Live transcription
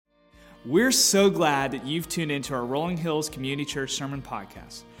We're so glad that you've tuned into our Rolling Hills Community Church Sermon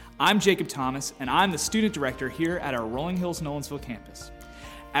Podcast. I'm Jacob Thomas, and I'm the student director here at our Rolling Hills Nolensville campus.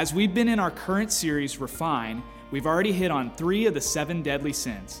 As we've been in our current series, Refine, we've already hit on 3 of the 7 deadly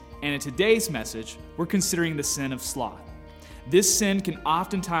sins, and in today's message, we're considering the sin of sloth. This sin can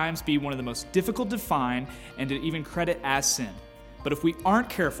oftentimes be one of the most difficult to define and to even credit as sin. But if we aren't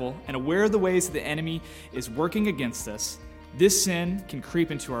careful and aware of the ways that the enemy is working against us, this sin can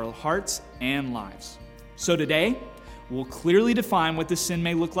creep into our hearts and lives. So today, we'll clearly define what this sin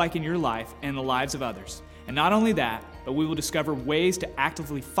may look like in your life and the lives of others. And not only that, but we will discover ways to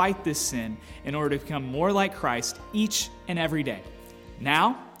actively fight this sin in order to become more like Christ each and every day.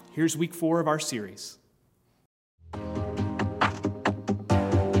 Now, here's week 4 of our series.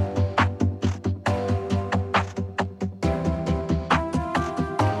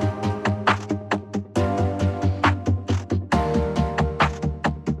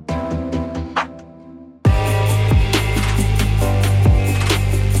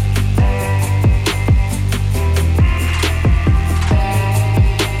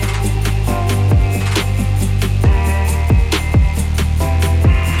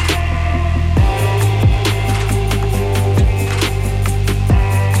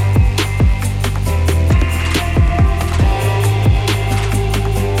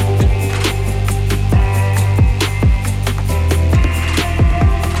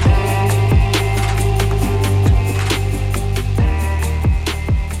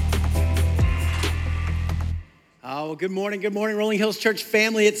 Good morning, Rolling Hills Church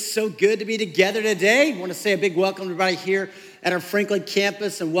family. It's so good to be together today. I want to say a big welcome to everybody here at our Franklin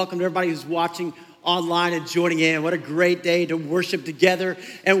campus and welcome to everybody who's watching online and joining in. What a great day to worship together.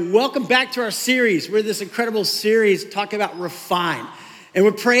 And welcome back to our series. We're in this incredible series talking about refine. And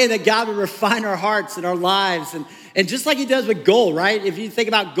we're praying that God would refine our hearts and our lives. And just like he does with gold, right? If you think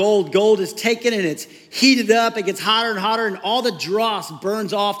about gold is taken and it's heated up. It gets hotter and hotter and all the dross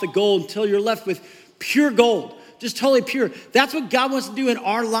burns off the gold until you're left with pure gold. Just totally pure. That's what God wants to do in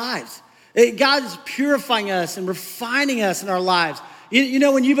our lives. God is purifying us and refining us in our lives. You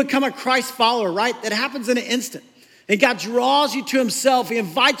know, when you become a Christ follower, right? That happens in an instant. And God draws you to himself. He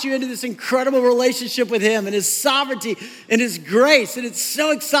invites you into this incredible relationship with him and his sovereignty and his grace. And it's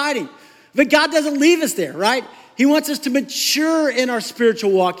so exciting. But God doesn't leave us there, right? He wants us to mature in our spiritual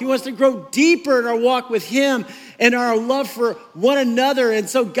walk. He wants to grow deeper in our walk with him and our love for one another. And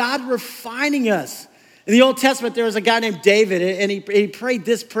so God refining us. In the Old Testament, there was a guy named David, and he prayed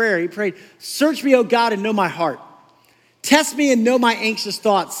this prayer. He prayed, "Search me, O God, and know my heart. Test me and know my anxious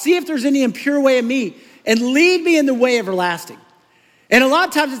thoughts. See if there's any impure way in me, and lead me in the way everlasting." And a lot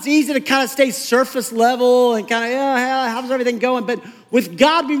of times it's easy to kind of stay surface level and kind of, how's everything going? But with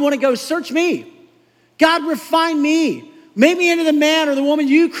God, we want to go, search me. God, refine me. Make me into the man or the woman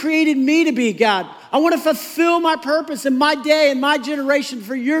you created me to be, God. I want to fulfill my purpose in my day and my generation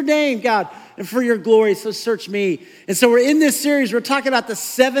for your name, God. And for your glory, so search me. And so we're in this series, we're talking about the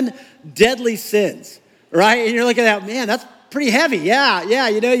 7 deadly sins, right? And you're looking at, man, that's pretty heavy. Yeah.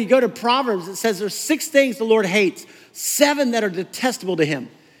 You know, you go to Proverbs, it says there's 6 things the Lord hates, 7 that are detestable to him.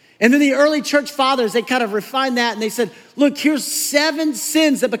 And then the early church fathers, they kind of refined that and they said, look, here's 7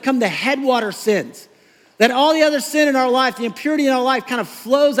 sins that become the headwater sins. That all the other sin in our life, the impurity in our life kind of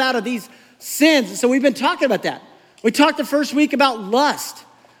flows out of these sins. And so we've been talking about that. We talked the first week about lust.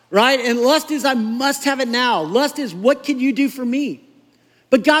 Right? And lust is, I must have it now. Lust is, what can you do for me?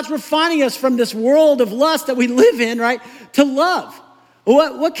 But God's refining us from this world of lust that we live in, right? To love.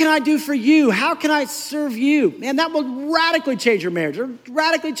 What can I do for you? How can I serve you? Man, that will radically change your marriage. Or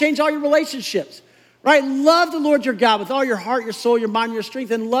radically change all your relationships. Right? Love the Lord your God with all your heart, your soul, your mind, your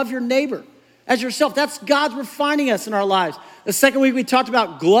strength, and love your neighbor as yourself. That's God refining us in our lives. The second week we talked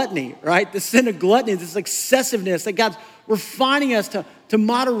about gluttony, right? The sin of gluttony, this excessiveness that God's refining us to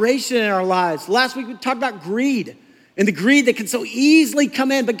moderation in our lives. Last week we talked about greed and the greed that can so easily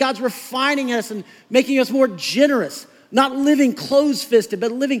come in, but God's refining us and making us more generous, not living closed-fisted,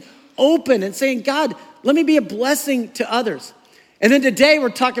 but living open and saying, God, let me be a blessing to others. And then today we're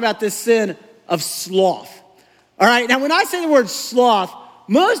talking about this sin of sloth. All right, now when I say the word sloth,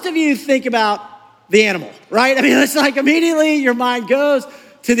 most of you think about the animal, right? I mean, it's like immediately your mind goes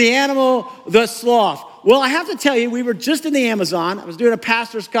to the animal, the sloth. Well, I have to tell you, we were just in the Amazon. I was doing a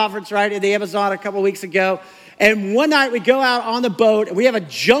pastor's conference, right, in the Amazon a couple of weeks ago. And one night we go out on the boat and we have a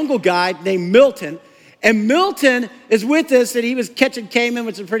jungle guide named Milton. And Milton is with us and he was catching caiman,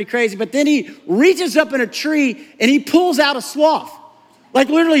 which is pretty crazy. But then he reaches up in a tree and he pulls out a sloth. Like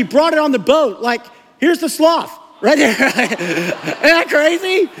literally brought it on the boat. Like, here's the sloth right there. Isn't that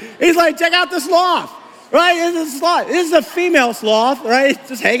crazy? He's like, check out the sloth. right? This is a sloth. This is a female sloth, right?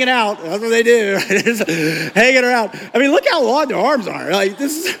 Just hanging out. That's what they do, right? Just hanging around. I mean, look how long their arms are. Like,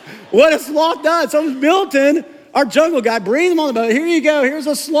 this is what a sloth does. So Milton, our jungle guy, brings them on the boat. Here you go. Here's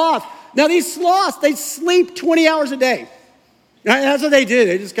a sloth. Now, these sloths, they sleep 20 hours a day. Right? That's what they do.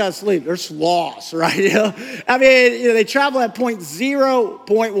 They just gotta sleep. They're sloths, right? You know? I mean, they travel at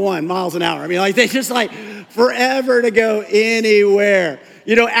 0.1 miles an hour. I mean, like, they just like forever to go anywhere.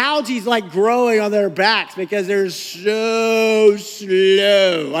 You know, algae's like growing on their backs because they're so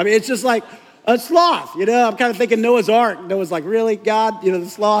slow. I mean, it's just like a sloth, you know? I'm kind of thinking Noah's Ark. Noah's like, really, God? You know, the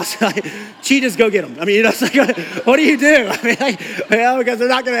sloths? Cheetahs, go get them. I mean, you know, it's like, what do you do? I mean, like, you know, because they're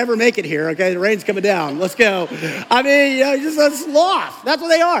not going to ever make it here, okay? The rain's coming down. Let's go. I mean, you know, just a sloth. That's what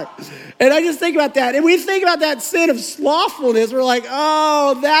they are. And I just think about that. And we think about that sin of slothfulness. We're like,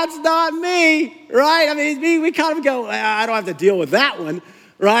 oh, that's not me, right? I mean, we kind of go, I don't have to deal with that one.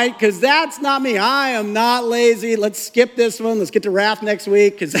 Right? Because that's not me. I am not lazy. Let's skip this one. Let's get to wrath next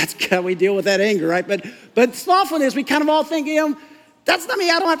week because that's how we deal with that anger, right? But slothfulness, we kind of all think, you know, that's not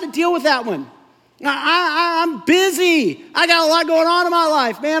me. I don't have to deal with that one. I'm busy. I got a lot going on in my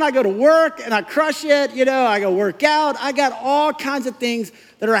life, man. I go to work and I crush it. You know, I go work out. I got all kinds of things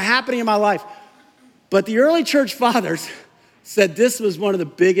that are happening in my life. But the early church fathers said this was one of the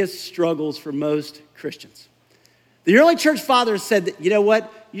biggest struggles for most Christians. The early church fathers said that, you know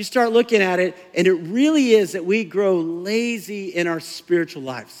what? You start looking at it, and it really is that we grow lazy in our spiritual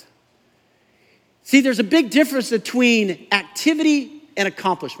lives. See, there's a big difference between activity and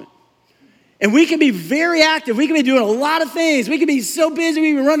accomplishment. And we can be very active. We can be doing a lot of things. We can be so busy.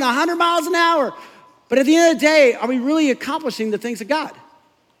 We can be running 100 miles an hour. But at the end of the day, are we really accomplishing the things of God?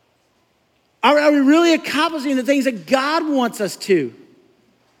 Are we really accomplishing the things that God wants us to?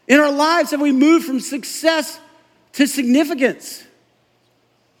 In our lives, have we moved from success to significance?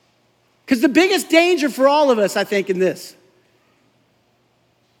 Because the biggest danger for all of us, I think, in this,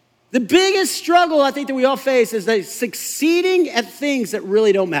 the biggest struggle I think that we all face is that succeeding at things that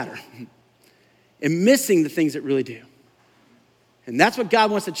really don't matter and missing the things that really do. And that's what God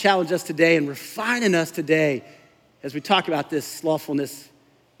wants to challenge us today and refining us today as we talk about this slothfulness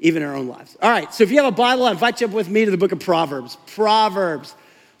even in our own lives. All right, so if you have a Bible, I invite you up with me to the book of Proverbs. Proverbs.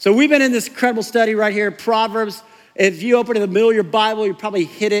 So we've been in this incredible study right here, Proverbs. If you open in the middle of your Bible, you probably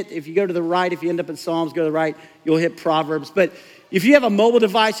hit it. If you go to the right, if you end up in Psalms, go to the right, you'll hit Proverbs. But if you have a mobile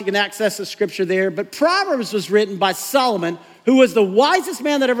device, you can access the scripture there. But Proverbs was written by Solomon, who was the wisest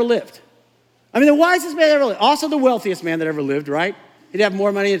man that ever lived. I mean, the wisest man that ever lived. Also the wealthiest man that ever lived, right? He'd have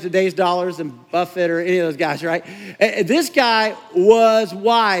more money in today's dollars than Buffett or any of those guys, right? This guy was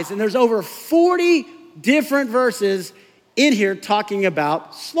wise. And there's over 40 different verses in here talking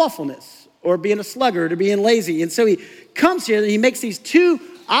about slothfulness, or being a sluggard, or being lazy. And so he comes here and he makes these two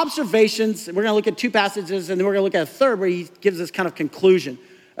observations. And we're gonna look at two passages, and then we're gonna look at a third where he gives this kind of conclusion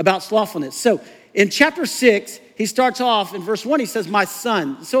about slothfulness. So in chapter 6, he starts off in verse 1, he says, my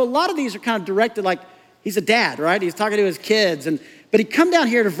son. So a lot of these are kind of directed like he's a dad, right? He's talking to his kids. But he come down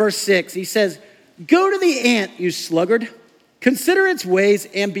here to verse 6, he says, go to the ant, you sluggard. Consider its ways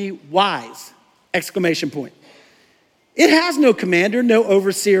and be wise, exclamation point. It has no commander, no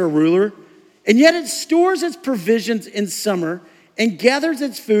overseer or ruler, and yet it stores its provisions in summer and gathers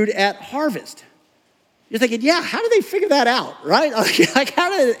its food at harvest. You're thinking, yeah, how do they figure that out, right? Like how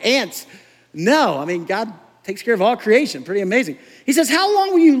do ants know? I mean, God takes care of all creation. Pretty amazing. He says, how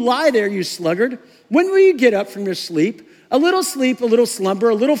long will you lie there, you sluggard? When will you get up from your sleep? A little slumber,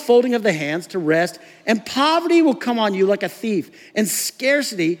 a little folding of the hands to rest, and poverty will come on you like a thief, and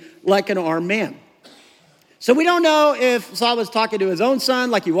scarcity like an armed man. So we don't know if Saul was talking to his own son,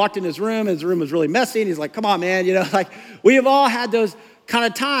 like he walked in his room was really messy, and he's like, come on, man, you know, like we have all had those kind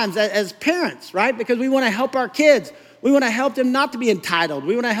of times as parents, right? Because we want to help our kids. We want to help them not to be entitled.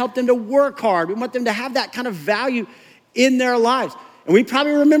 We want to help them to work hard. We want them to have that kind of value in their lives. And we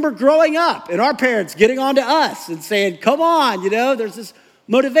probably remember growing up and our parents getting on to us and saying, come on, you know, there's this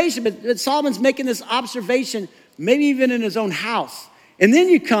motivation. But Solomon's making this observation, maybe even in his own house. And then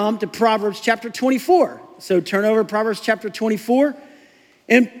you come to Proverbs chapter 24. So turn over to Proverbs chapter 24.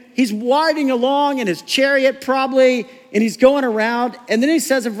 And he's riding along in his chariot probably, and he's going around. And then he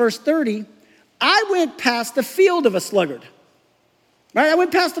says in verse 30, I went past the field of a sluggard. Right? I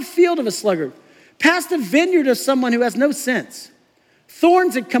went past the field of a sluggard. Past the vineyard of someone who has no sense.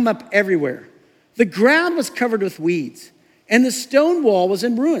 Thorns had come up everywhere. The ground was covered with weeds, and the stone wall was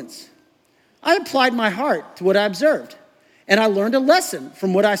in ruins. I applied my heart to what I observed, and I learned a lesson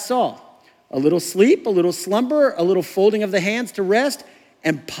from what I saw. A little sleep, a little slumber, a little folding of the hands to rest,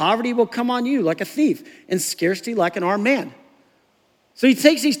 and poverty will come on you like a thief, and scarcity like an armed man. So he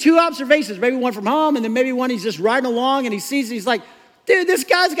takes these two observations, maybe one from home and then maybe one he's just riding along and he sees it. He's like, dude, this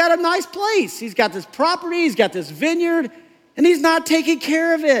guy's got a nice place. He's got this property, he's got this vineyard, and he's not taking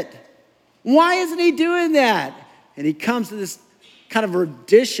care of it. Why isn't he doing that? And he comes to this kind of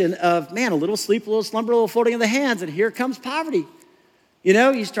rendition of, man, a little sleep, a little slumber, a little folding of the hands, and here comes poverty. You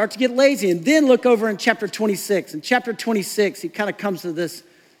know, you start to get lazy. And then look over in chapter 26. In chapter 26, he kind of comes to this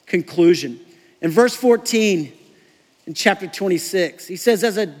conclusion. In verse 14, in chapter 26, he says,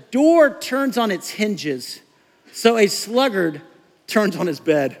 as a door turns on its hinges, so a sluggard turns on his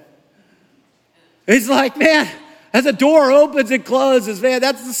bed. He's like, man, as a door opens and closes, man,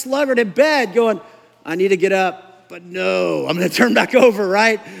 that's the sluggard in bed going, I need to get up, but no, I'm going to turn back over,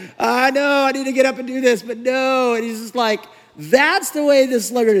 right? I know I need to get up and do this, but no. And he's just like, that's the way this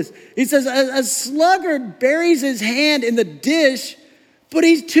sluggard is. He says, a sluggard buries his hand in the dish, but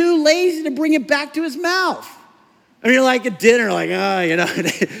he's too lazy to bring it back to his mouth. I mean, you're like at dinner, like, oh, you know,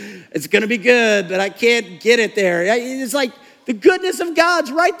 it's going to be good, but I can't get it there. It's like the goodness of God's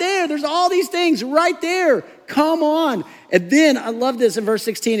right there. There's all these things right there. Come on. And then I love this in verse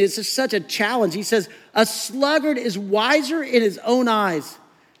 16. It's just such a challenge. He says, a sluggard is wiser in his own eyes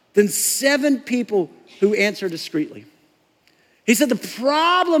than 7 people who answer discreetly. He said the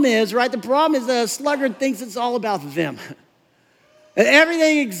problem is, right? The problem is that a sluggard thinks it's all about them. And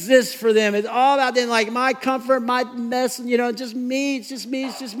everything exists for them. It's all about them, like my comfort, my mess, you know, just me, it's just me,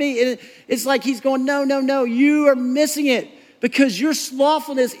 it's just me. And it's like he's going, no, you are missing it because your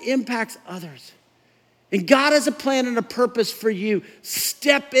slothfulness impacts others. And God has a plan and a purpose for you.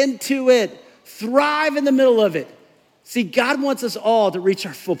 Step into it. Thrive in the middle of it. See, God wants us all to reach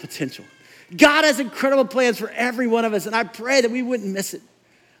our full potential. God has incredible plans for every one of us, and I pray that we wouldn't miss it.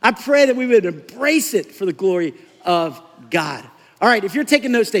 I pray that we would embrace it for the glory of God. All right, if you're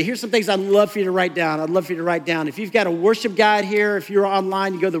taking notes today, here's some things I'd love for you to write down. If you've got a worship guide here, if you're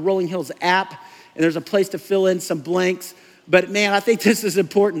online, you go to the Rolling Hills app, and there's a place to fill in some blanks. But man, I think this is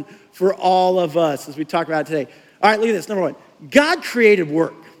important for all of us as we talk about it today. All right, look at this. Number 1, God created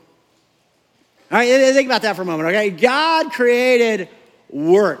work. All right, think about that for a moment, okay? God created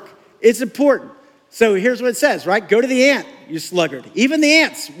work. It's important. So here's what it says, right? Go to the ant, you sluggard. Even the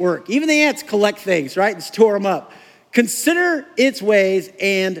ants work. Even the ants collect things, right? And store them up. Consider its ways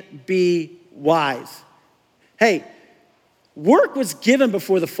and be wise. Hey, work was given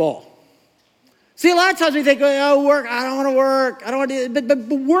before the fall. See, a lot of times we think, oh, work, I don't want to work. I don't want to do it. But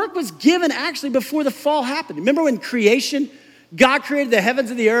work was given actually before the fall happened. Remember when creation, God created the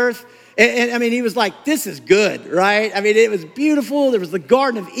heavens and the earth? And I mean, he was like, this is good, right? I mean, it was beautiful. There was the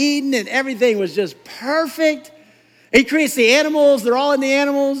Garden of Eden and everything was just perfect. He creates the animals. They're all in the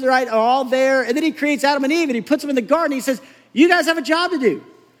animals, right? Are all there. And then he creates Adam and Eve and he puts them in the garden. He says, you guys have a job to do.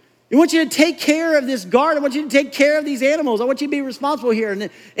 I want you to take care of this garden. I want you to take care of these animals. I want you to be responsible here.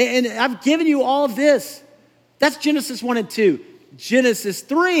 And I've given you all of this. That's Genesis 1 and 2. Genesis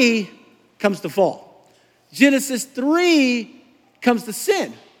 3 comes the fall. Genesis 3 comes the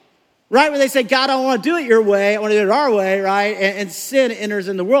sin. Right, where they say, God, I don't want to do it your way. I want to do it our way, right? And sin enters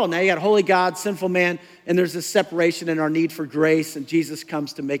in the world. Now you got holy God, sinful man, and there's this separation in our need for grace, and Jesus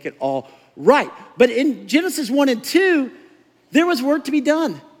comes to make it all right. But in Genesis 1 and 2, there was work to be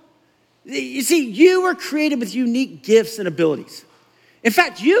done. You see, you were created with unique gifts and abilities. In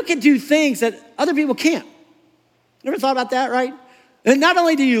fact, you can do things that other people can't. You ever thought about that, right? And not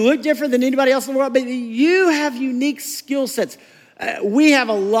only do you look different than anybody else in the world, but you have unique skill sets. We have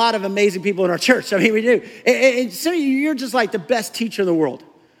a lot of amazing people in our church. I mean, we do. And some of you, you're just like the best teacher in the world.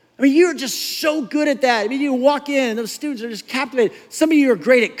 I mean, you're just so good at that. I mean, you walk in and those students are just captivated. Some of you are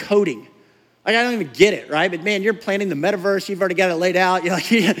great at coding. Like, I don't even get it, right? But man, you're planning the metaverse. You've already got it laid out.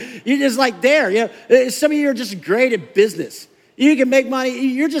 You're just like there. You know, some of you are just great at business. You can make money.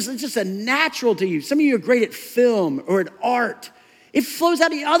 It's just a natural to you. Some of you are great at film or at art. It flows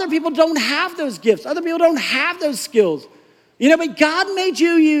out of you. Other people don't have those gifts. Other people don't have those skills. You know, but God made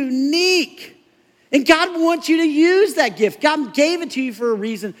you unique. And God wants you to use that gift. God gave it to you for a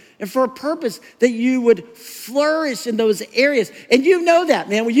reason and for a purpose that you would flourish in those areas. And you know that,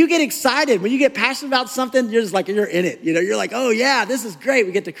 man. When you get excited, when you get passionate about something, you're just like, you're in it. You know, you're like, oh yeah, this is great.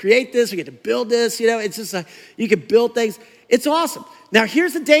 We get to create this. We get to build this. You know, it's just like, you can build things. It's awesome. Now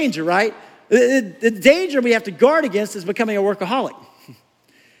here's the danger, right? The danger we have to guard against is becoming a workaholic.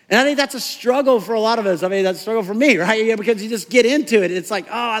 And I think that's a struggle for a lot of us. I mean, that's a struggle for me, right? Yeah, because you just get into it. It's like,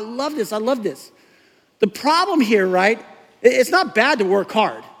 oh, I love this. I love this. The problem here, right? It's not bad to work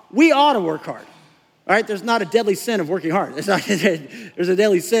hard. We ought to work hard, right? There's not a deadly sin of working hard. There's a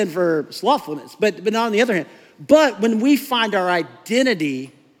deadly sin for slothfulness. But not on the other hand. But when we find our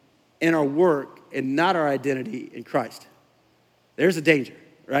identity in our work and not our identity in Christ, there's a danger,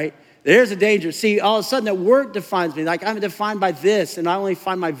 right? There's a danger. See, all of a sudden that work defines me. Like I'm defined by this and I only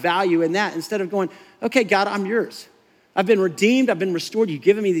find my value in that instead of going, okay, God, I'm yours. I've been redeemed. I've been restored. You've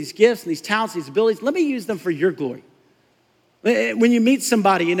given me these gifts and these talents, these abilities. Let me use them for your glory. When you meet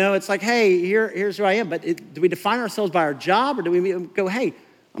somebody, it's like, hey, here's who I am. But do we define ourselves by our job or do we go, hey,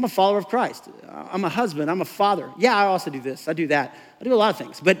 I'm a follower of Christ. I'm a husband. I'm a father. Yeah, I also do this. I do that. I do a lot of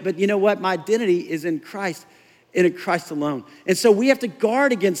things. But you know what? My identity is in Christ and in Christ alone. And so we have to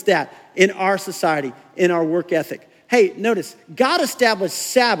guard against that in our society, in our work ethic. Hey, notice, God established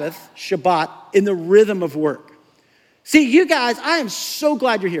Sabbath, Shabbat, in the rhythm of work. See, you guys, I am so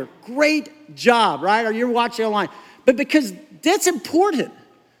glad you're here. Great job, right? Or you're watching online. But because that's important.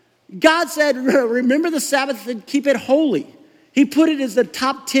 God said, remember the Sabbath and keep it holy. He put it as the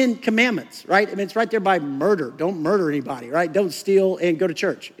top 10 commandments, right? I mean, it's right there by murder. Don't murder anybody, right? Don't steal and go to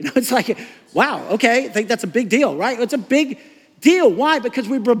church. It's like, wow, okay, I think that's a big deal, right? It's a big deal. Why? Because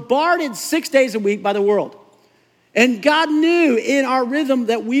we're bombarded 6 days a week by the world. And God knew in our rhythm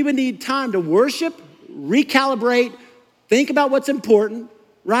that we would need time to worship, recalibrate, think about what's important,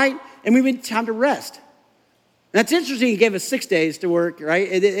 right? And we would need time to rest. That's interesting. He gave us 6 days to work,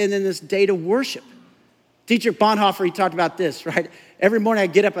 right? And then this day to worship. Dietrich Bonhoeffer, he talked about this, right? Every morning I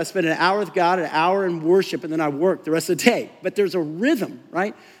get up, I spend an hour with God, an hour in worship, and then I work the rest of the day. But there's a rhythm,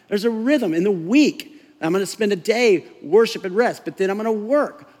 right? There's a rhythm in the week. I'm going to spend a day worship and rest, but then I'm going to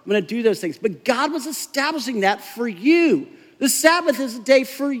work. I'm going to do those things. But God was establishing that for you. The Sabbath is a day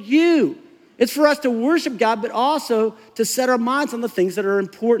for you. It's for us to worship God, but also to set our minds on the things that are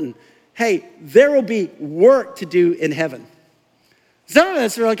important. Hey, there will be work to do in heaven. Some of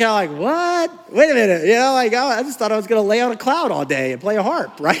us are kind of like, what? Wait a minute. I just thought I was going to lay on a cloud all day and play a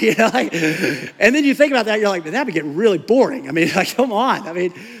harp, right? And then you think about that, you're like, that would get really boring. I mean, come on.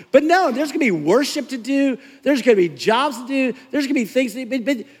 But no, there's going to be worship to do. There's going to be jobs to do. There's going to be things to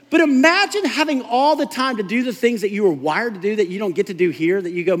do. But imagine having all the time to do the things that you were wired to do that you don't get to do here,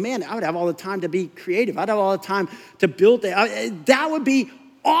 that you go, man, I would have all the time to be creative. I'd have all the time to build that. That would be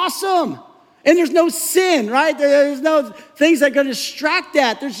awesome. And there's no sin, right? There's no things that are going to distract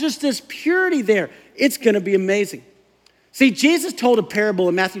that. There's just this purity there. It's going to be amazing. See, Jesus told a parable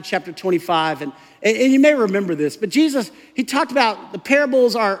in Matthew chapter 25, and you may remember this, but Jesus, he talked about the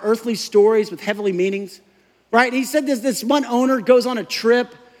parables are earthly stories with heavenly meanings, right? And he said this one owner goes on a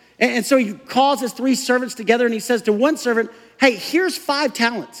trip, and so he calls his 3 servants together, and he says to one servant, hey, here's 5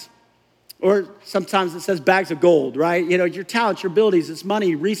 talents. Or sometimes it says bags of gold, right? Your talents, your abilities, it's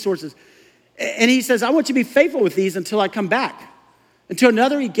money, resources. And he says, I want you to be faithful with these until I come back. And to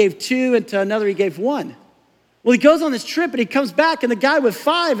another, he gave 2, and to another, he gave 1. Well, he goes on this trip, and he comes back, and the guy with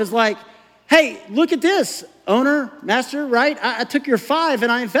 5 is like, hey, look at this, owner, master, right? I took your 5,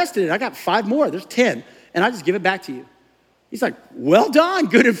 and I invested it. I got 5 more. There's 10, and I just give it back to you. He's like, well done,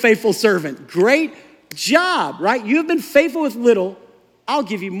 good and faithful servant. Great job, right? You've been faithful with little. I'll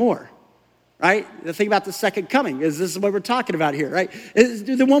give you more, right? The thing about the second coming is this is what we're talking about here, right?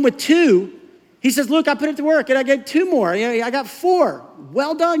 The one with 2, he says, look, I put it to work, and I get 2 more. I got 4.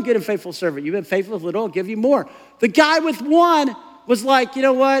 Well done, good and faithful servant. You've been faithful with little, I'll give you more. The guy with 1 was like, you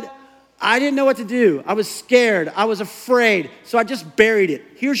know what? I didn't know what to do. I was scared. I was afraid. So I just buried it.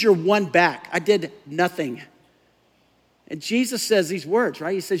 Here's your 1 back. I did nothing. And Jesus says these words,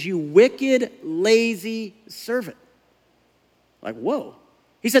 right? He says, you wicked, lazy servant. Like, whoa.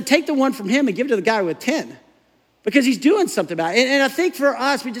 He said, take the 1 from him and give it to the guy with 10. Because he's doing something about it. And I think for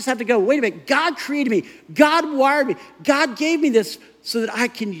us, we just have to go, wait a minute, God created me. God wired me. God gave me this so that I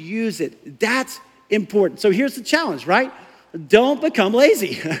can use it. That's important. So here's the challenge, right? Don't become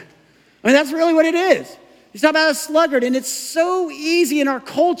lazy. That's really what it is. He's talking about a sluggard. And it's so easy in our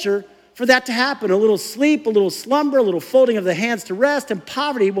culture for that to happen. A little sleep, a little slumber, a little folding of the hands to rest, and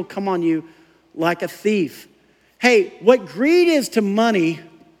poverty will come on you like a thief. Hey, what greed is to money,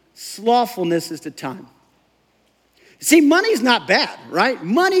 slothfulness is to time. See, money's not bad, right?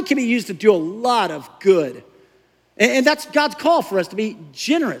 Money can be used to do a lot of good. And that's God's call for us to be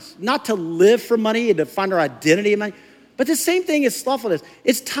generous, not to live for money and to find our identity in money. But the same thing is slothfulness.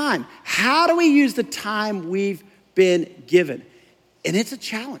 It's time. How do we use the time we've been given? And it's a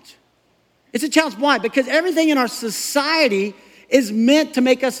challenge. It's a challenge. Why? Because everything in our society is meant to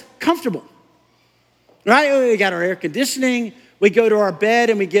make us comfortable, right? We got our air conditioning. We go to our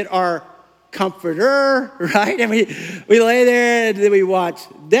bed and we get our comforter, right? And we lay there and then we watch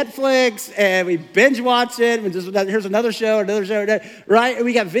Netflix and we binge watch it. And here's another show, right? And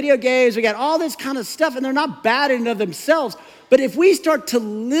we got video games, we got all this kind of stuff, and they're not bad in and of themselves. But if we start to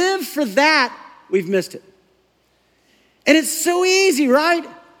live for that, we've missed it. And it's so easy, right?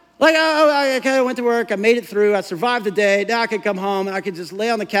 Like, okay, I went to work, I made it through, I survived the day, now I could come home and I could just lay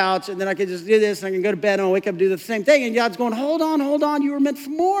on the couch and then I could just do this and I can go to bed and I'll wake up and do the same thing. And God's going, hold on, you were meant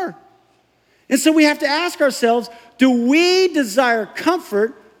for more. And so we have to ask ourselves, do we desire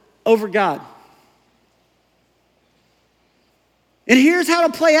comfort over God? And here's how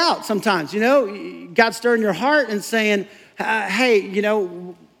it'll play out sometimes, God stirring your heart and saying, hey,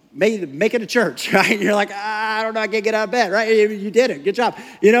 make it a church, right? And you're like, I don't know, I can't get out of bed, right? You did it, good job.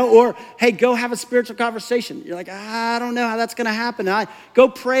 Or, hey, go have a spiritual conversation. You're like, I don't know how that's gonna happen. Go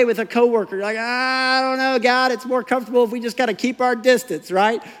pray with a coworker. You're like, I don't know, God, it's more comfortable if we just gotta keep our distance,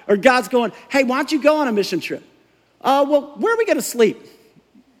 right? Or God's going, hey, why don't you go on a mission trip? Well, where are we gonna sleep?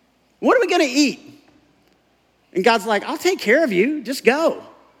 What are we gonna eat? And God's like, I'll take care of you, just go.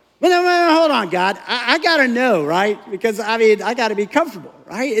 Well, hold on, God. I got to know, right? Because, I got to be comfortable,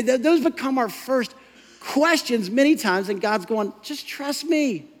 right? Those become our first questions many times, and God's going, just trust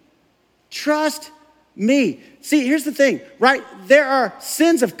me. Trust me. See, here's the thing, right? There are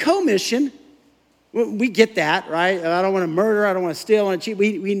sins of commission. We get that, right? I don't want to murder. I don't want to steal. I want to cheat.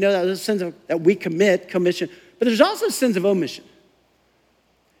 We know that those sins that we commit, commission. But there's also sins of omission.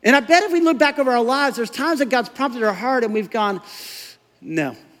 And I bet if we look back over our lives, there's times that God's prompted our heart and we've gone,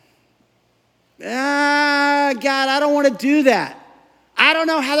 no. God, I don't want to do that. I don't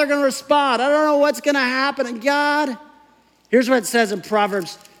know how they're going to respond. I don't know what's going to happen. And God, here's what it says in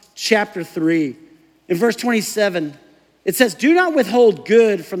Proverbs chapter 3. In verse 27, it says, do not withhold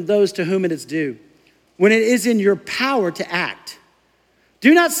good from those to whom it is due, when it is in your power to act.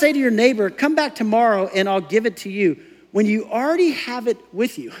 Do not say to your neighbor, come back tomorrow and I'll give it to you, when you already have it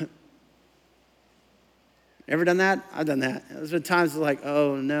with you. Ever done that? I've done that. There's been times like,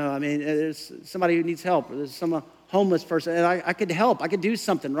 oh no, there's somebody who needs help, or there's some homeless person, and I could help, I could do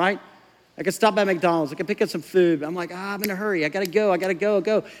something, right? I could stop by McDonald's, I could pick up some food. I'm like, I'm in a hurry, I gotta go.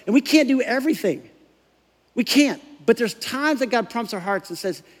 And we can't do everything. We can't, but there's times that God prompts our hearts and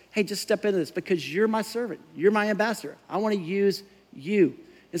says, hey, just step into this because you're my servant, you're my ambassador. I wanna use you.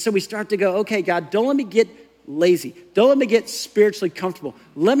 And so we start to go, okay, God, don't let me get lazy. Don't let me get spiritually comfortable.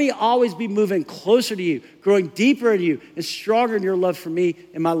 Let me always be moving closer to you, growing deeper in you, and stronger in your love for me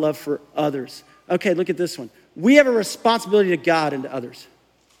and my love for others. Okay, look at this one. We have a responsibility to God and to others.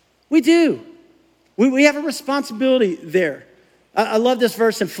 We do. We have a responsibility there. I love this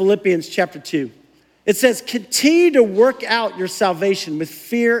verse in Philippians chapter 2. It says, continue to work out your salvation with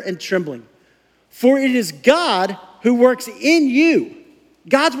fear and trembling, for it is God who works in you.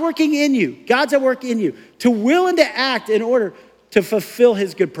 God's working in you. God's at work in you to will and to act in order to fulfill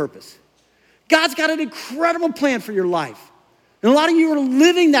his good purpose. God's got an incredible plan for your life. And a lot of you are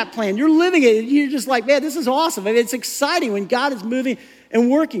living that plan. You're living it. You're just like, man, this is awesome. It's exciting when God is moving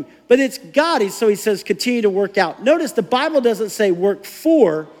and working. But it's God. So he says, continue to work out. Notice the Bible doesn't say work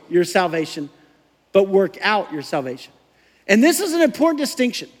for your salvation, but work out your salvation. And this is an important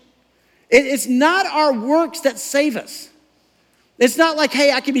distinction. It's not our works that save us. It's not like,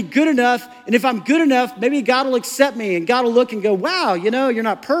 hey, I can be good enough, and if I'm good enough, maybe God will accept me, and God will look and go, wow, you're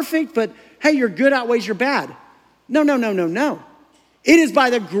not perfect, but hey, your good outweighs your bad. No. It is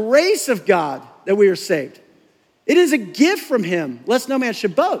by the grace of God that we are saved. It is a gift from him, lest no man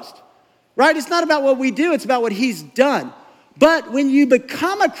should boast, right? It's not about what we do, it's about what he's done. But when you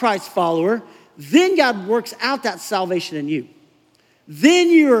become a Christ follower, then God works out that salvation in you. Then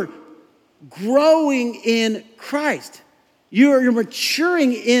you're growing in Christ. You're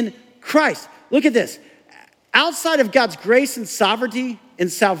maturing in Christ. Look at this. Outside of God's grace and sovereignty and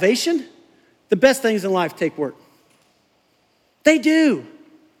salvation, the best things in life take work. They do.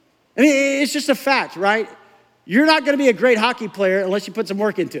 It's just a fact, right? You're not going to be a great hockey player unless you put some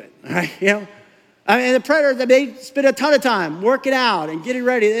work into it, right? The Predators, they spend a ton of time working out and getting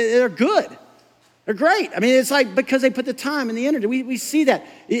ready. They're good. They're great. It's like because they put the time and the energy. We see that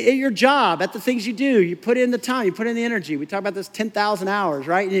at your job, at the things you do. You put in the time, you put in the energy. We talk about this 10,000 hours,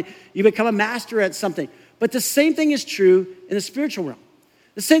 right? You become a master at something. But the same thing is true in the spiritual realm.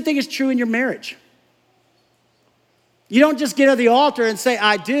 The same thing is true in your marriage. You don't just get at the altar and say,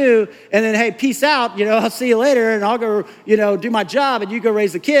 I do, and then, hey, peace out, I'll see you later, and I'll go, do my job, and you go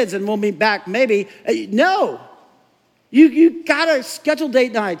raise the kids, and we'll meet back maybe. No. You got to schedule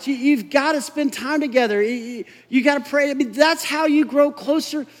date nights. You've got to spend time together. You got to pray. That's how you grow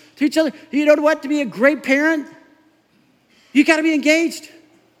closer to each other. You know what? To be a great parent, you got to be engaged.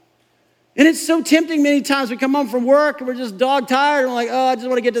 And it's so tempting many times. We come home from work and we're just dog tired. And we're like, oh, I just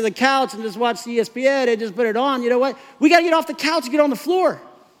want to get to the couch and just watch ESPN and just put it on. You know what? We got to get off the couch and get on the floor.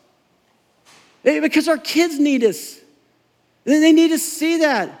 Because our kids need us. They need to see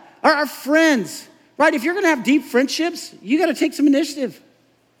that. Our friends. Right, if you're going to have deep friendships, you got to take some initiative.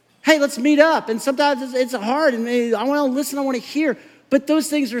 Hey, let's meet up. And sometimes it's hard, and I want to listen, I want to hear. But those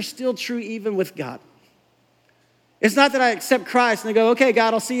things are still true even with God. It's not that I accept Christ and I go, okay,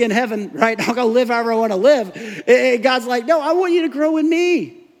 God, I'll see you in heaven, right? I'll go live however I want to live. And God's like, no, I want you to grow in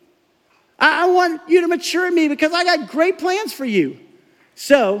me. I want you to mature in me because I got great plans for you.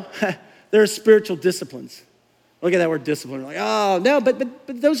 So there are spiritual disciplines. Look at that word discipline. We're like, oh, no, but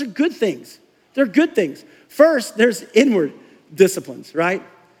those are good things. They're good things. First, there's inward disciplines, right?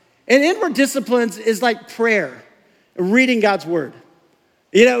 And inward disciplines is like prayer, reading God's word.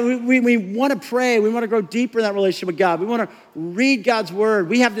 You know, we want to pray. We want to grow deeper in that relationship with God. We want to read God's word.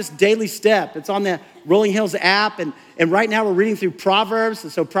 We have this daily step. It's on the Rolling Hills app. And right now we're reading through Proverbs.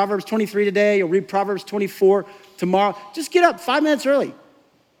 And so Proverbs 23 today. You'll read Proverbs 24 tomorrow. Just get up 5 minutes early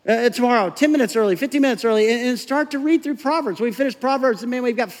tomorrow, 10 minutes early, 15 minutes early, and start to read through Proverbs. We finish Proverbs, and man,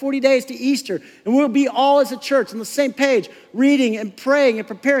 we've got 40 days to Easter. And we'll be all as a church on the same page, reading and praying and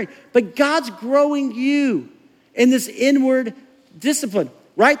preparing. But God's growing you in this inward discipline.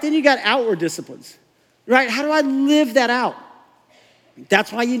 Right? Then you got outward disciplines, right? How do I live that out? That's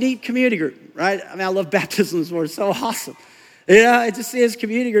why you need community group, right? I mean, I love baptism this morning. It's so awesome. You know, it just is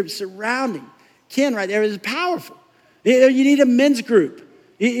community group surrounding. Ken right there is powerful. You need a men's group.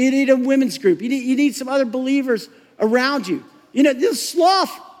 You need a women's group. You need some other believers around you. You know, this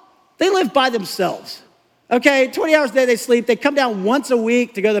sloth, they live by themselves. Okay, 20 hours a day they sleep. They come down once a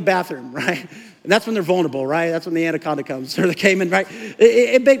week to go to the bathroom, right? And that's when they're vulnerable, right? That's when the anaconda comes, or the caiman, right?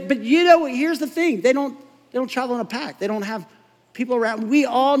 But you know, here's the thing. They don't travel in a pack. They don't have people around. We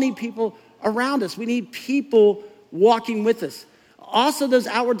all need people around us. We need people walking with us. Also, those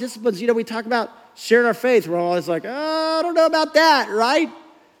outward disciplines, you know, we talk about sharing our faith. We're always like, oh, I don't know about that, right?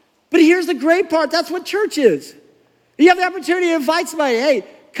 But here's the great part. That's what church is. You have the opportunity to invite somebody. Hey,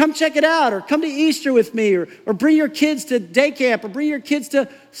 come check it out, or come to Easter with me, or bring your kids to day camp, or bring your kids to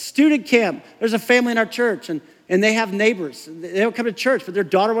student camp. There's a family in our church, and they have neighbors. They don't come to church, but their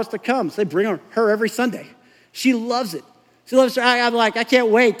daughter wants to come, so they bring her every Sunday. She loves it. She loves her. I'm like, I can't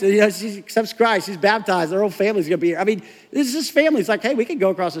wait. You know, she accepts Christ. She's baptized. Their whole family's going to be here. I mean, this is just family. It's like, hey, we can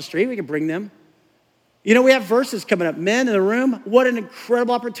go across the street. We can bring them. You know, we have verses coming up. Men in the room, what an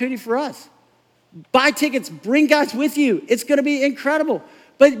incredible opportunity for us. Buy tickets. Bring guys with you. It's going to be incredible.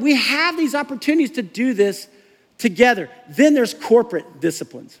 But we have these opportunities to do this together. Then there's corporate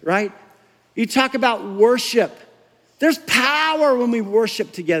disciplines, right? You talk about worship. There's power when we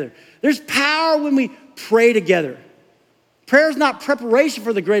worship together. There's power when we pray together. Prayer is not preparation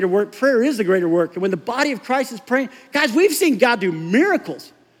for the greater work. Prayer is the greater work. And when the body of Christ is praying, guys, we've seen God do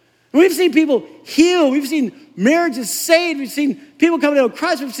miracles. We've seen people heal. We've seen marriages saved. We've seen people come to know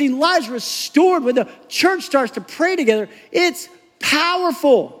Christ. We've seen lives restored. When the church starts to pray together, it's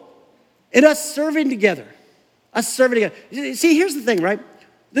powerful. And us serving together. See, here's the thing, right?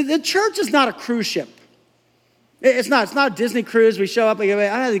 The church is not a cruise ship. It's not a Disney cruise. We show up, we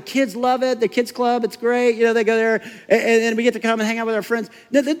go, the kids love it. The kids club, it's great. You know, they go there, and we get to come and hang out with our friends.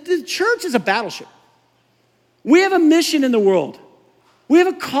 No, the church is a battleship. We have a mission in the world. We have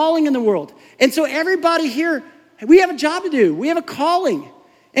a calling in the world. And so everybody here, we have a job to do. We have a calling.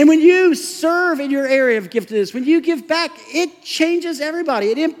 And when you serve in your area of giftedness, when you give back, it changes everybody.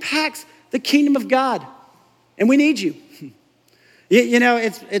 It impacts the kingdom of God. And we need you. You know,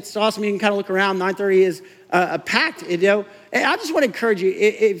 it's awesome. You can kind of look around. 9:30 is packed, you know. And I just want to encourage you.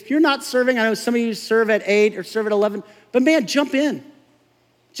 If you're not serving, I know some of you serve at 8 or serve at 11. But man, jump in.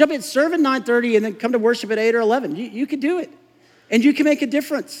 Jump in, serve at 9:30 and then come to worship at 8 or 11. You can do it. And you can make a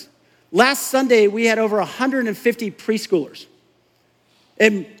difference. Last Sunday, we had over 150 preschoolers.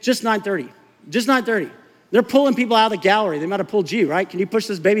 And just 9:30. Just 9:30. They're pulling people out of the gallery. They might have pulled you, right? Can you push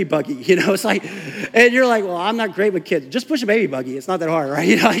this baby buggy? You know, it's like, and you're like, well, I'm not great with kids. Just push a baby buggy. It's not that hard, right?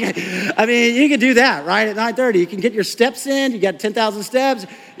 You know, I mean, you can do that, right? At 9:30, you can get your steps in. You got 10,000 steps.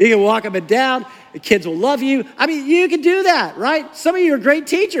 You can walk up and down. The kids will love you. I mean, you can do that, right? Some of you are great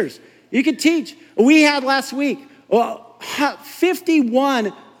teachers. You can teach. We had last week,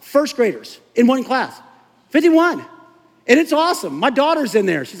 51 first graders in one class. 51. And it's awesome. My daughter's in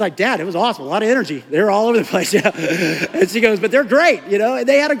there. She's like, Dad, it was awesome. A lot of energy. They were all over the place. Yeah. And she goes, but they're great, you know, and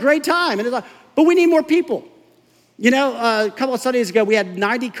they had a great time. And it's like, but we need more people. You know, a couple of Sundays ago, we had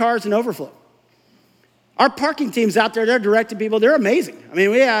 90 cars in overflow. Our parking team's out there. They're directing people. They're amazing. I mean,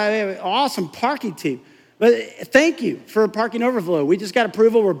 we have an awesome parking team. But thank you for parking overflow. We just got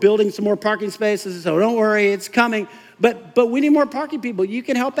approval. We're building some more parking spaces, so don't worry, it's coming. But we need more parking people. You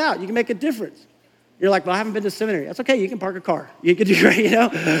can help out. You can make a difference. You're like, well, I haven't been to seminary. That's okay. You can park a car. You can do great, you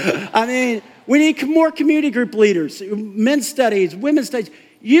know? I mean, we need more community group leaders, men's studies, women's studies.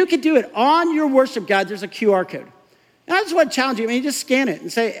 You can do it on your worship guide. There's a QR code. And I just want to challenge you. I mean, just scan it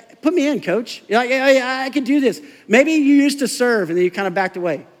and say, put me in, coach. You're like, yeah, I could do this. Maybe you used to serve and then you kind of backed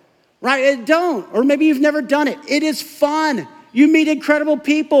away. Right? Don't. Or maybe you've never done it. It is fun. You meet incredible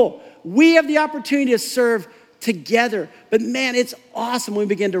people. We have the opportunity to serve together. But man, it's awesome when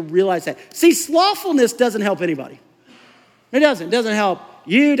we begin to realize that. See, slothfulness doesn't help anybody. It doesn't. It doesn't help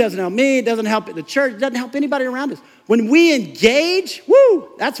you, doesn't help me, it doesn't help the church, it doesn't help anybody around us. When we engage,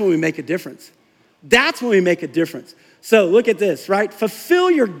 that's when we make a difference. That's when we make a difference. So look at this, right? Fulfill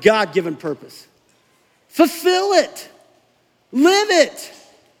your God-given purpose. Fulfill it. Live it.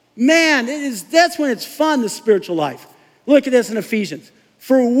 Man, that's when it's fun, the spiritual life. Look at this in Ephesians.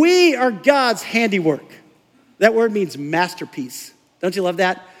 For we are God's handiwork. That word means masterpiece. Don't you love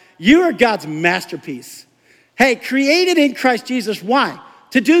that? You are God's masterpiece. Hey, created in Christ Jesus. Why?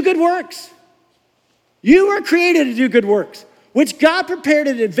 To do good works. You were created to do good works, which God prepared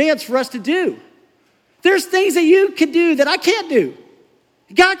in advance for us to do. There's things that you can do that I can't do.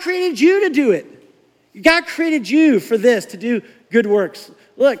 God created you to do it. God created you for this, to do good works.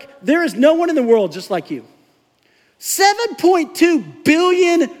 Look, there is no one in the world just like you. 7.2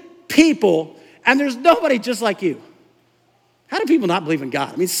 billion people, and there's nobody just like you. How do people not believe in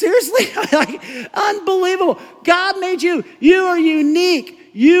God? I mean, seriously, like, unbelievable. God made you. You are unique.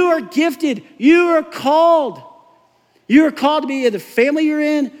 You are gifted. You are called. You are called to be in the family you're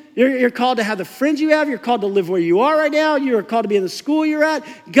in. You're called to have the friends you have. You're called to live where you are right now. You are called to be in the school you're at.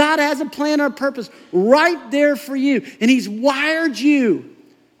 God has a plan or a purpose right there for you. And he's wired you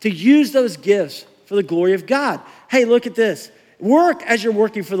to use those gifts for the glory of God. Hey, look at this. Work as you're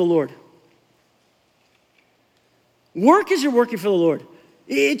working for the Lord. Work as you're working for the Lord.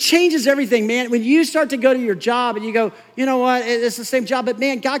 It changes everything, man. When you start to go to your job and you go, you know what, it's the same job, but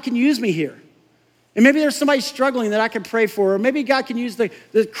man, God can use me here. And maybe there's somebody struggling that I can pray for, or maybe God can use the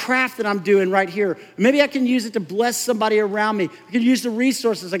craft that I'm doing right here. Maybe I can use it to bless somebody around me. I can use the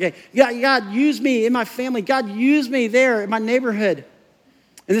resources. Okay, God, use me in my family. God, use me there in my neighborhood.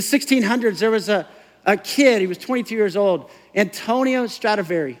 In the 1600s, there was a kid, he was 22 years old, Antonio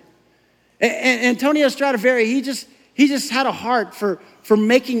Stradivari. And Antonio Stradivari, he just had a heart for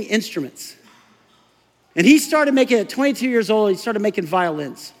making instruments. And he started making, at 22 years old, he started making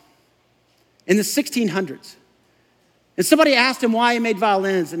violins in the 1600s. And somebody asked him why he made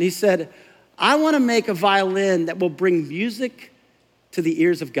violins, and he said, I want to make a violin that will bring music to the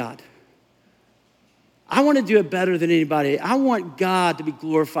ears of God. I want to do it better than anybody. I want God to be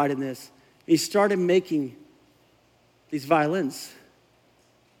glorified in this. And he started making these violins.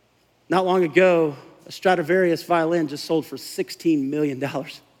 Not long ago, a Stradivarius violin just sold for $16 million,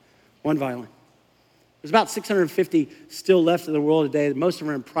 one violin. There's about 650 still left in the world today. Most of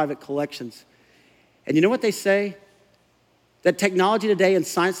them are in private collections. And you know what they say? That technology today and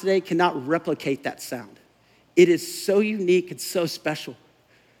science today cannot replicate that sound. It is so unique and so special.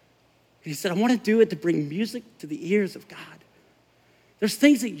 And he said, I want to do it to bring music to the ears of God. There's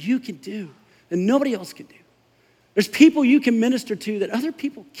things that you can do that nobody else can do. There's people you can minister to that other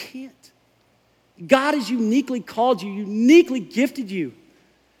people can't. God has uniquely called you, uniquely gifted you.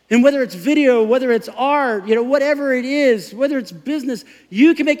 And whether it's video, whether it's art, whatever it is, whether it's business,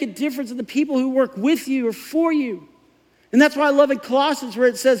 you can make a difference in the people who work with you or for you. And that's why I love in Colossians where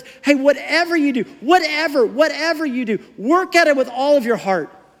it says, hey, whatever you do, whatever you do, work at it with all of your heart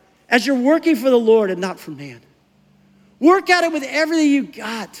as you're working for the Lord and not for man. Work at it with everything you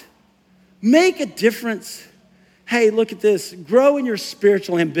got. Make a difference. Hey, look at this. Grow in your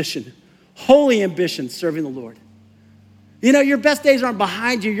spiritual ambition, holy ambition, serving the Lord. Your best days aren't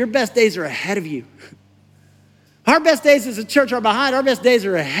behind you. Your best days are ahead of you. Our best days as a church are behind. Our best days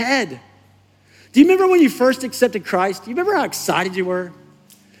are ahead. Do you remember when you first accepted Christ? Do you remember how excited you were?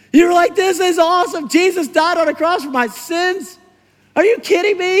 You were like, this is awesome. Jesus died on a cross for my sins. Are you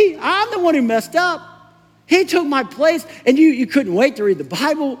kidding me? I'm the one who messed up. He took my place, and you couldn't wait to read the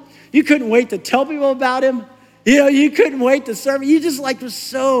Bible. You couldn't wait to tell people about him. You couldn't wait to serve. You just were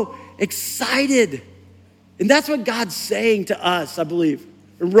so excited. And that's what God's saying to us, I believe.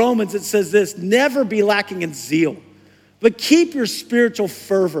 In Romans, it says this, never be lacking in zeal, but keep your spiritual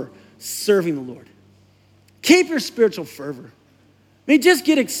fervor serving the Lord. Keep your spiritual fervor. I mean, just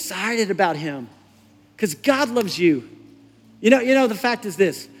get excited about him because God loves you. The fact is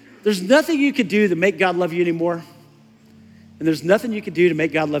this, there's nothing you could do to make God love you anymore, and there's nothing you could do to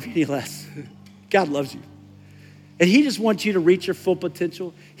make God love you any less. God loves you. And he just wants you to reach your full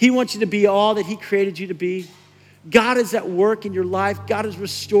potential. He wants you to be all that he created you to be. God is at work in your life. God is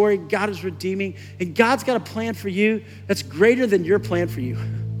restoring. God is redeeming. And God's got a plan for you that's greater than your plan for you.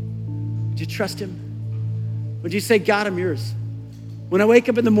 Would you trust him? Would you say, God, I'm yours? When I wake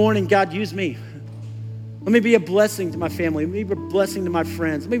up in the morning, God, use me. Let me be a blessing to my family. Let me be a blessing to my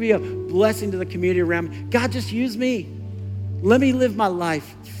friends. Let me be a blessing to the community around me. God, just use me. Let me live my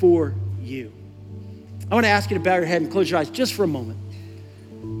life for you. I want to ask you to bow your head and close your eyes just for a moment.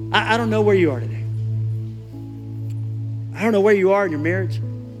 I don't know where you are today. I don't know where you are in your marriage.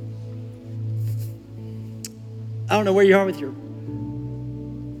 I don't know where you are with your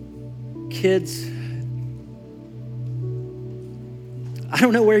kids. I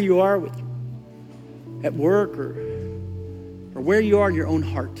don't know where you are at work or where you are in your own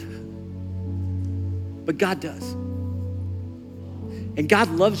heart. But God does. And God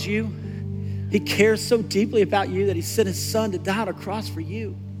loves you. He cares so deeply about you that he sent his son to die on a cross for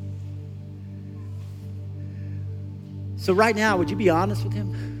you. So right now, would you be honest with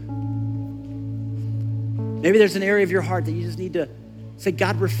him? Maybe there's an area of your heart that you just need to say,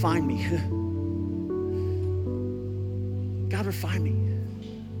 God, refine me. God, refine me.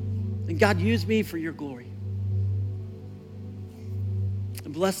 And God, use me for your glory.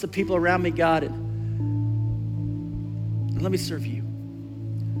 And bless the people around me, God, and let me serve you.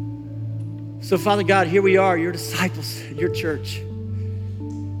 So, Father God, here we are, your disciples, your church.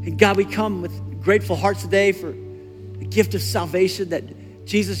 And God, we come with grateful hearts today for the gift of salvation, that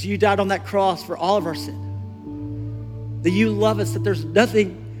Jesus, you died on that cross for all of our sin. That you love us, that there's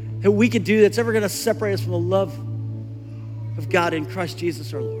nothing that we can do that's ever going to separate us from the love of God in Christ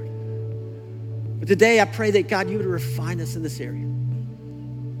Jesus our Lord. But today I pray that, God, you would refine us in this area.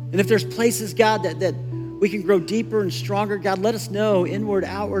 And if there's places, God, that we can grow deeper and stronger, God, let us know, inward,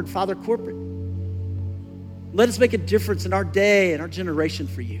 outward, Father, corporate. Let us make a difference in our day and our generation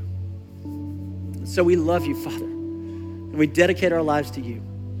for you. And so we love you, Father, and we dedicate our lives to you.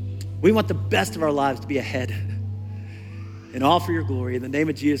 We want the best of our lives to be ahead. And all for your glory. In the name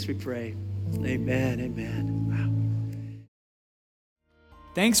of Jesus we pray. Amen, amen. Wow.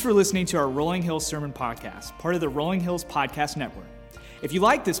 Thanks for listening to our Rolling Hills Sermon Podcast, part of the Rolling Hills Podcast Network. If you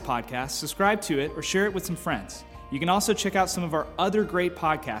like this podcast, subscribe to it or share it with some friends. You can also check out some of our other great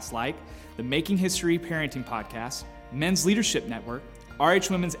podcasts like the Making History Parenting Podcast, Men's Leadership Network,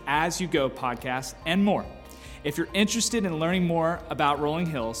 RH Women's As You Go podcast, and more. If you're interested in learning more about Rolling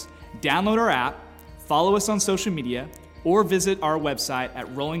Hills, download our app, follow us on social media, or visit our website at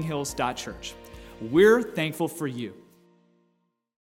rollinghills.church. We're thankful for you.